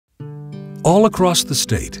All across the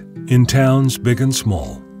state, in towns big and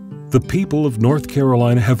small, the people of North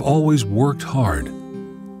Carolina have always worked hard.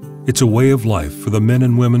 It's a way of life for the men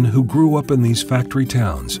and women who grew up in these factory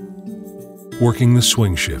towns, working the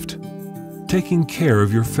swing shift, taking care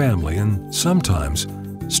of your family, and sometimes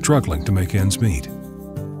struggling to make ends meet.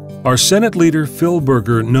 Our Senate leader, Phil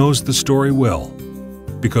Berger, knows the story well,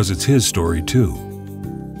 because it's his story too.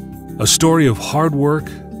 A story of hard work,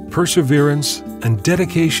 perseverance, and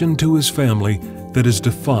dedication to his family that has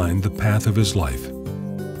defined the path of his life.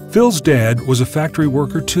 Phil's dad was a factory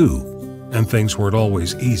worker too, and things weren't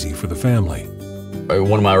always easy for the family.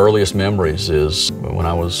 One of my earliest memories is when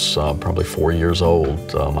I was probably 4 years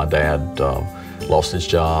old. My dad lost his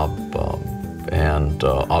job, and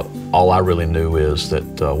all I really knew is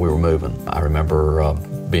that we were moving. I remember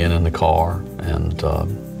being in the car and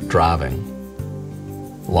driving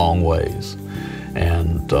long ways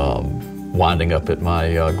and winding up at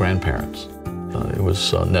my grandparents'. It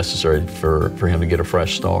was necessary for him to get a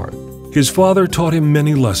fresh start. His father taught him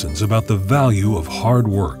many lessons about the value of hard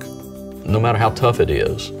work. No matter how tough it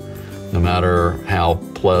is, no matter how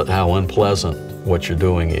unpleasant what you're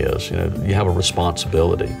doing is, you have a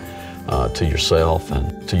responsibility to yourself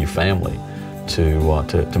and to your family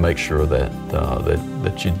to make sure that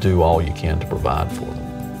you do all you can to provide for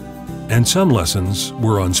them. And some lessons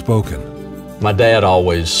were unspoken. My dad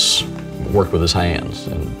always worked with his hands,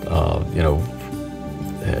 and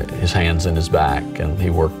his hands in his back, and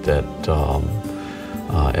he worked at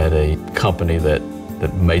a company that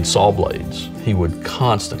made saw blades. He would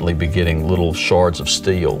constantly be getting little shards of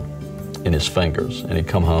steel in his fingers, and he'd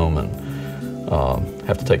come home and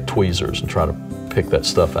have to take tweezers and try to pick that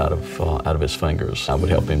stuff out of his fingers. I would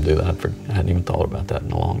help him do that. I hadn't even thought about that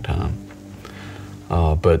in a long time.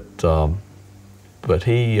 But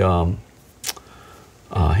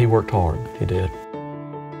he worked hard. He did.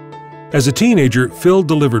 As a teenager, Phil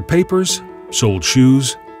delivered papers, sold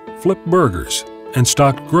shoes, flipped burgers, and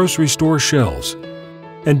stocked grocery store shelves.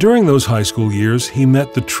 And during those high school years, he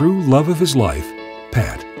met the true love of his life,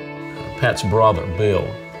 Pat. Pat's brother, Bill,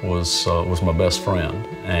 was my best friend,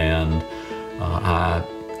 and I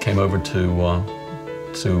came over to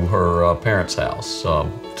her parents' house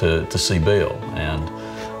to see Bill, and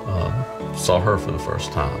saw her for the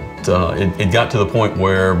first time. It got to the point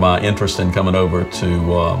where my interest in coming over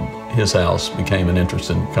to his house became an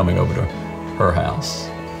interest in coming over to her house.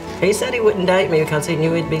 He said he wouldn't date me because he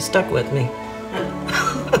knew he'd be stuck with me.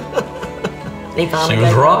 She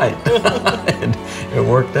was right. It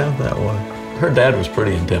worked out that way. Her dad was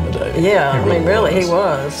pretty intimidating. Yeah, really, he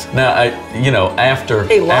was. Now, after...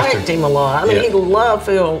 He liked him a lot. He loved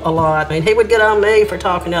Phil a lot. He would get on me for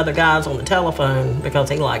talking to other guys on the telephone because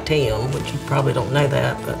he liked him, which you probably don't know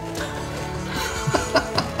that, but...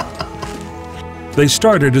 They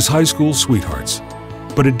started as high school sweethearts,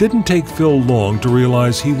 but it didn't take Phil long to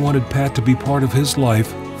realize he wanted Pat to be part of his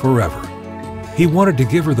life forever. He wanted to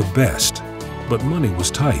give her the best, but money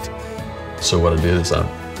was tight. So what I did is I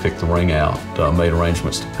picked the ring out, made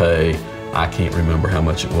arrangements to pay. I can't remember how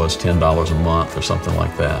much it was, $10 a month or something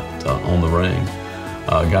like that on the ring.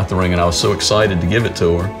 Got the ring, and I was so excited to give it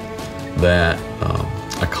to her that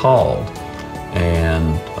I called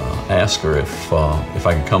and asked her if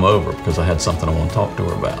I could come over because I had something I want to talk to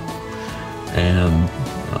her about. And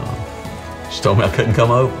she told me I couldn't come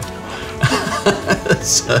over.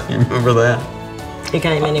 So you remember that? He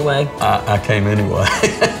came anyway. I came anyway.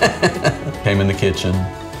 Came in the kitchen,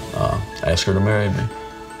 asked her to marry me.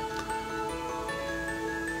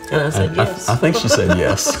 And I said yes. I think she said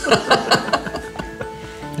yes.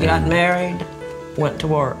 Got married, went to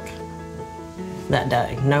work that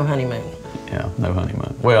day. No honeymoon. Yeah, no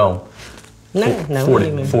honeymoon. Well, no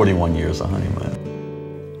honeymoon. 41 years of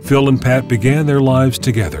honeymoon. Phil and Pat began their lives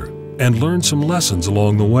together and learned some lessons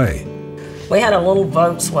along the way. We had a little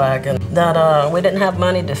Volkswagen that we didn't have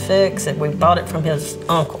money to fix it. We bought it from his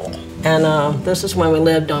uncle. And this is when we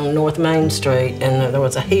lived on North Main Street, and there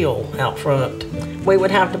was a hill out front. We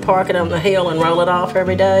would have to park it on the hill and roll it off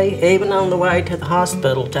every day, even on the way to the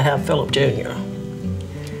hospital to have Philip Jr.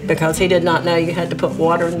 Because he did not know you had to put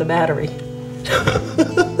water in the battery.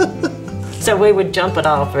 So we would jump it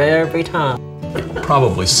off every time. It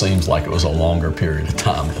probably seems like it was a longer period of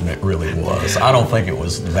time than it really was. I don't think it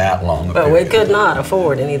was that long a period. But we could not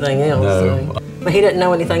afford anything else. No. But he didn't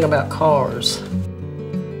know anything about cars.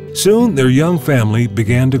 Soon their young family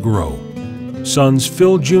began to grow. Sons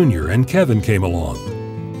Phil Jr. and Kevin came along.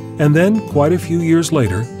 And then, quite a few years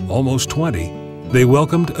later, almost 20, they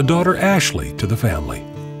welcomed a daughter, Ashley, to the family.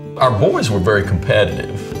 Our boys were very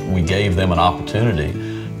competitive. We gave them an opportunity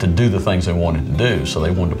to do the things they wanted to do. So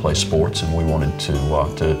they wanted to play sports, and we wanted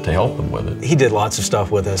to help them with it. He did lots of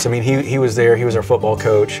stuff with us. I mean, he was there. He was our football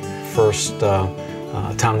coach. First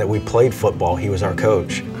time that we played football, he was our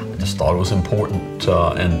coach. I just thought it was important,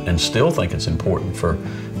 and still think it's important for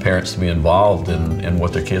parents to be involved in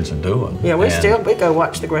what their kids are doing. Yeah, we go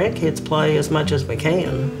watch the grandkids play as much as we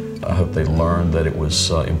can. I hope they learned that it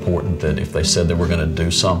was important that if they said they were going to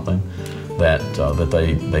do something, that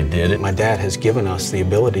they did it. My dad has given us the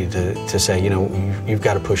ability to say, you know, you've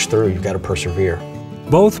got to push through, you've got to persevere.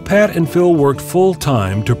 Both Pat and Phil worked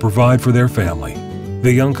full-time to provide for their family.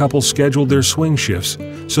 The young couple scheduled their swing shifts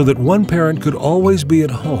so that one parent could always be at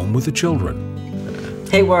home with the children.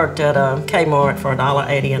 He worked at Kmart for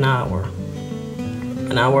 $1.80 an hour,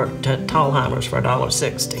 and I worked at Tallheimer's for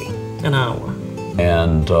 $1.60 an hour.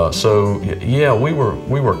 And so, yeah, we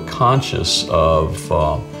were conscious of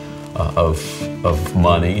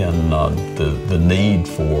money and the need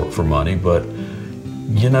for money, but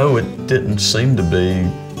you know, it didn't seem to be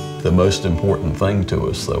the most important thing to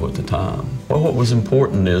us, though, at the time. Well, what was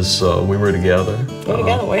important is we were together.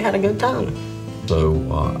 We had a good time. So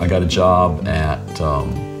I got a job at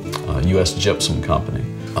U.S. Gypsum Company.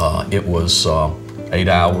 It was 8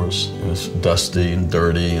 hours. It was dusty and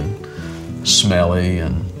dirty and smelly,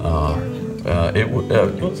 and it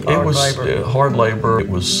was hard labor. It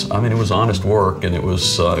was, I mean, it was honest work, and it was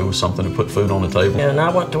something to put food on the table. Yeah, and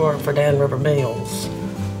I went to work for Dan River Mills.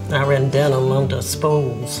 I ran denim onto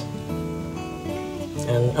spools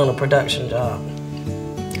and on a production job.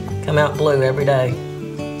 Come out blue every day.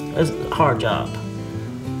 It was a hard job.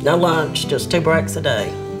 No lunch, just 2 breaks a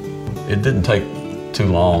day. It didn't take too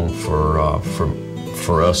long for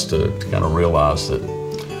us to kind of realize that,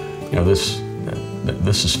 you know, this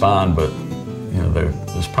is fine, but you know,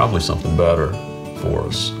 there's probably something better for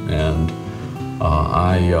us. And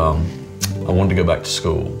I wanted to go back to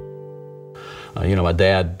school. You know, my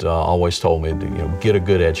dad always told me to, you know, get a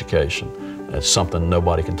good education. That's something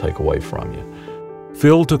nobody can take away from you.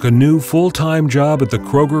 Phil took a new full-time job at the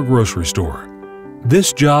Kroger grocery store.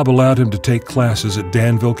 This job allowed him to take classes at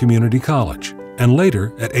Danville Community College and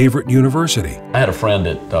later at Averett University. I had a friend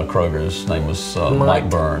at Kroger. His name was Mike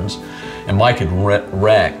Burns, and Mike had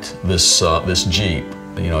wrecked this Jeep.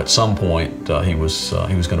 You know, at some point he was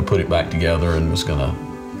going to put it back together and was going to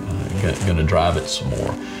drive it some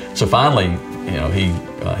more. So finally, you know, he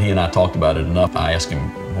and I talked about it enough. I asked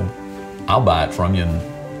him, well, I'll buy it from you, and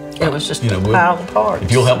it was just a pile of parts.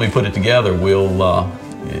 If you'll help me put it together, we'll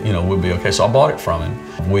be okay. So I bought it from him.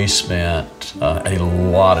 We spent a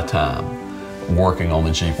lot of time working on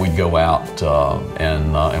the Jeep. We'd go out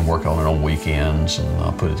and work on it on weekends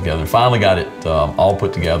and put it together. And finally got it all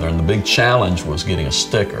put together, and the big challenge was getting a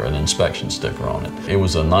sticker, an inspection sticker on it. It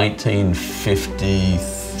was a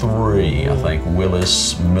 1953, I think,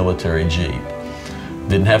 Willis military Jeep.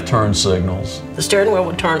 Didn't have turn signals. The steering wheel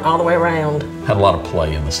would turn all the way around. Had a lot of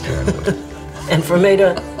play in the steering wheel. And for me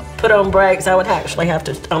to put on brakes, I would actually have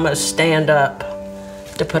to almost stand up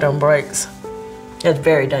to put on brakes. It's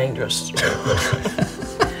very dangerous. It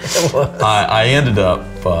was. I ended up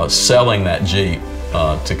selling that Jeep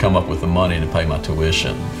to come up with the money to pay my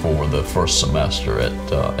tuition for the first semester at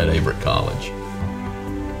Averett College.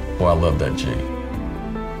 Boy, I love that Jeep.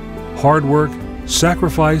 Hard work,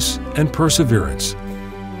 sacrifice, and perseverance.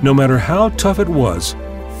 No matter how tough it was,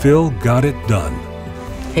 Phil got it done.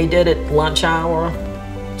 He did it lunch hour,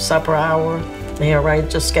 supper hour. He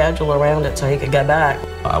arranged a schedule around it so he could go back.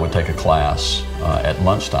 I would take a class at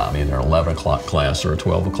lunchtime, either an 11 o'clock class or a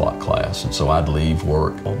 12 o'clock class. And so I'd leave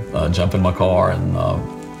work, jump in my car, and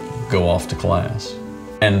go off to class.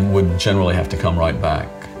 And would generally have to come right back.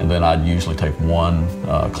 And then I'd usually take one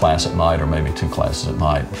class at night or maybe 2 classes at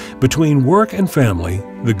night. Between work and family,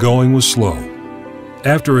 the going was slow.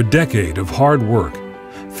 After a decade of hard work,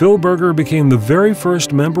 Phil Berger became the very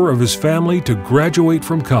first member of his family to graduate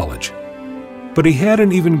from college. But he had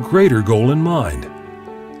an even greater goal in mind: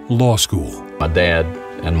 law school. My dad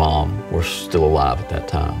and mom were still alive at that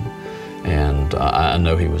time, and I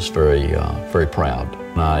know he was very proud.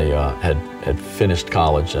 I had finished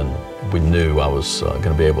college, and we knew I was going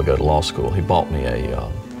to be able to go to law school. He bought me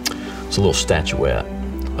it's a little statuette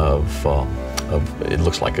of it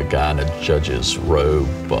looks like a guy in a judge's robe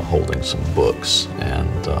holding some books,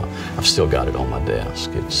 and I've still got it on my desk.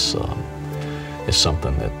 It's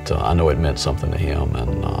something that I know it meant something to him,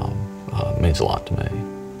 and means a lot to me.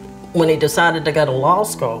 When he decided to go to law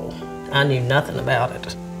school, I knew nothing about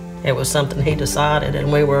it. It was something he decided, and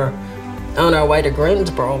we were on our way to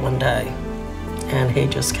Greensboro one day, and he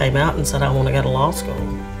just came out and said, I want to go to law school.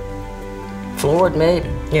 floored me.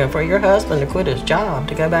 You know, for your husband to quit his job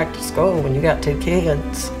to go back to school when you got 2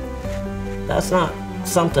 kids, that's not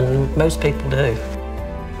something most people do.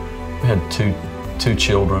 We had two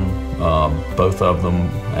children. Both of them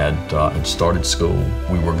had started school.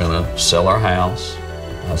 We were going to sell our house.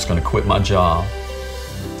 I was going to quit my job,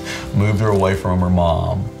 moved her away from her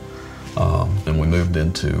mom, and we moved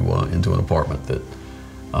into an apartment that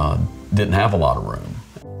didn't have a lot of room.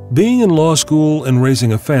 Being in law school and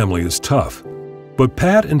raising a family is tough, but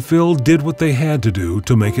Pat and Phil did what they had to do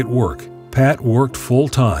to make it work. Pat worked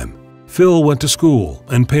full-time. Phil went to school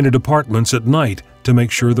and painted apartments at night to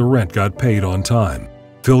make sure the rent got paid on time.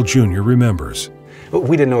 Phil Jr. remembers.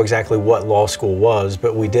 We didn't know exactly what law school was,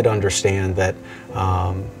 but we did understand that,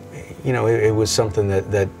 you know, it was something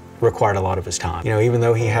that required a lot of his time. You know, even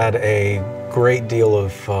though he had a great deal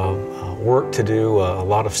of work to do, a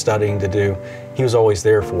lot of studying to do, he was always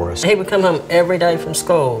there for us. He would come home every day from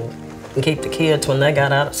school and keep the kids when they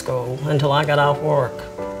got out of school until I got off work.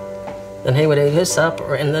 Then he would eat his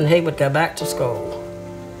supper, and then he would go back to school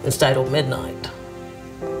and stay till midnight.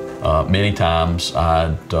 Many times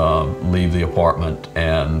I'd leave the apartment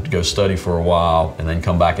and go study for a while and then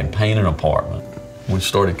come back and paint an apartment. We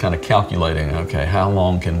started kind of calculating, okay, how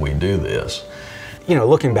long can we do this? You know,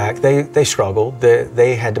 looking back, they struggled.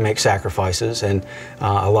 They had to make sacrifices, and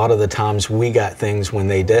a lot of the times we got things when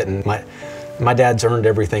they didn't. My dad's earned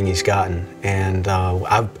everything he's gotten, and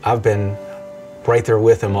I've been right there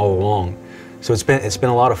with him all along. So it's been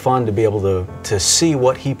a lot of fun to be able to see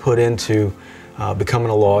what he put into becoming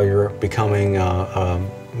a lawyer, becoming a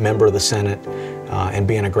member of the Senate, and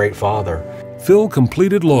being a great father. Phil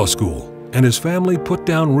completed law school, and his family put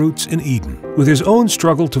down roots in Eden. With his own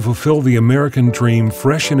struggle to fulfill the American dream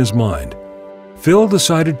fresh in his mind, Phil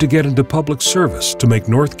decided to get into public service to make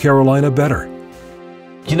North Carolina better.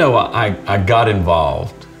 You know, I got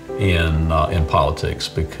involved in politics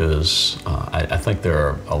because I think there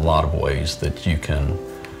are a lot of ways that you can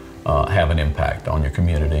have an impact on your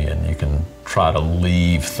community, and you can try to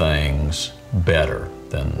leave things better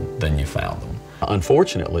than you found them.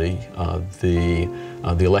 Unfortunately, the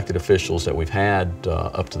elected officials that we've had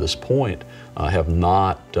up to this point have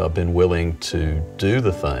not been willing to do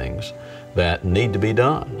the things that need to be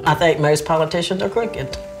done. I think most politicians are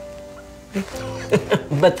crooked,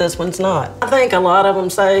 but this one's not. I think a lot of them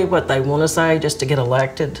say what they want to say just to get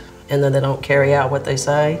elected, and then they don't carry out what they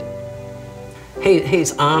say.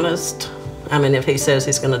 He's honest. I mean, if he says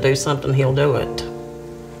he's going to do something, he'll do it.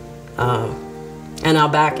 And I'll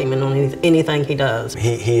back him in on anything he does.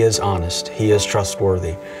 He is honest. He is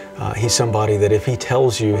trustworthy. He's somebody that if he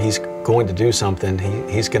tells you he's going to do something,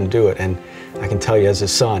 he's going to do it. And I can tell you as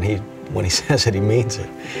his son, when he says it, he means it.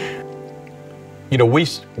 You know,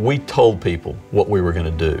 we told people what we were going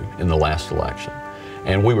to do in the last election,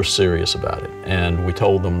 and we were serious about it. And we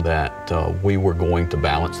told them that we were going to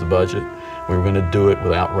balance the budget. We were going to do it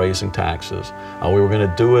without raising taxes. We were going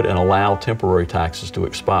to do it and allow temporary taxes to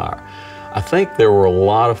expire. I think there were a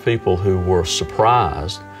lot of people who were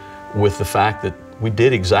surprised with the fact that we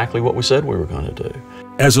did exactly what we said we were going to do.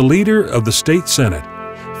 As a leader of the state Senate,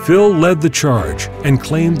 Phil led the charge and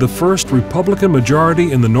claimed the first Republican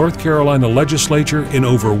majority in the North Carolina legislature in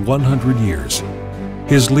over 100 years.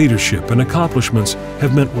 His leadership and accomplishments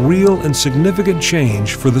have meant real and significant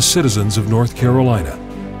change for the citizens of North Carolina.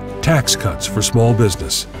 Tax cuts for small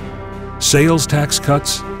business, sales tax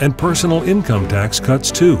cuts, and personal income tax cuts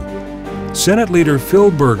too. Senate Leader Phil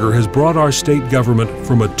Berger has brought our state government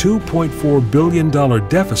from a $2.4 billion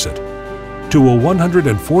deficit to a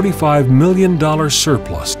 $145 million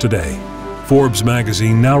surplus today. Forbes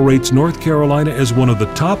magazine now rates North Carolina as one of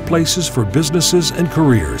the top places for businesses and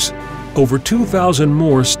careers. Over 2,000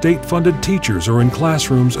 more state-funded teachers are in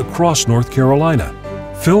classrooms across North Carolina.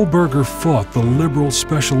 Phil Berger fought the liberal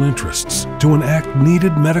special interests to enact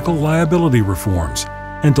needed medical liability reforms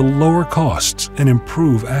and to lower costs and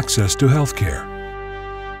improve access to health care.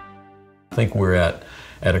 I think we're at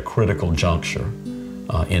a critical juncture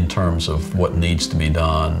in terms of what needs to be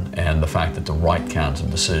done and the fact that the right kinds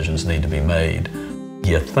of decisions need to be made.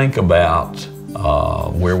 You think about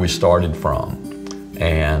where we started from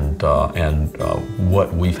and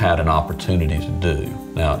what we've had an opportunity to do.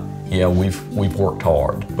 Now, yeah, we've worked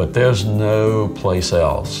hard, but there's no place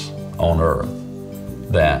else on earth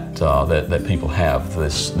that people have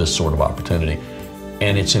this sort of opportunity,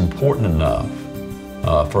 and it's important enough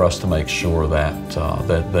for us to make sure that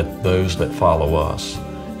those that follow us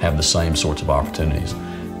have the same sorts of opportunities,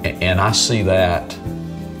 and I see that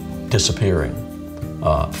disappearing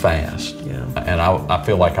fast. Yeah. And I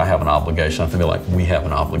feel like I have an obligation. I feel like we have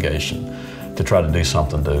an obligation to try to do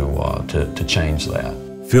something to change that.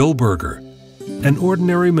 Phil Berger, an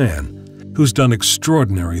ordinary man who's done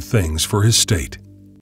extraordinary things for his state.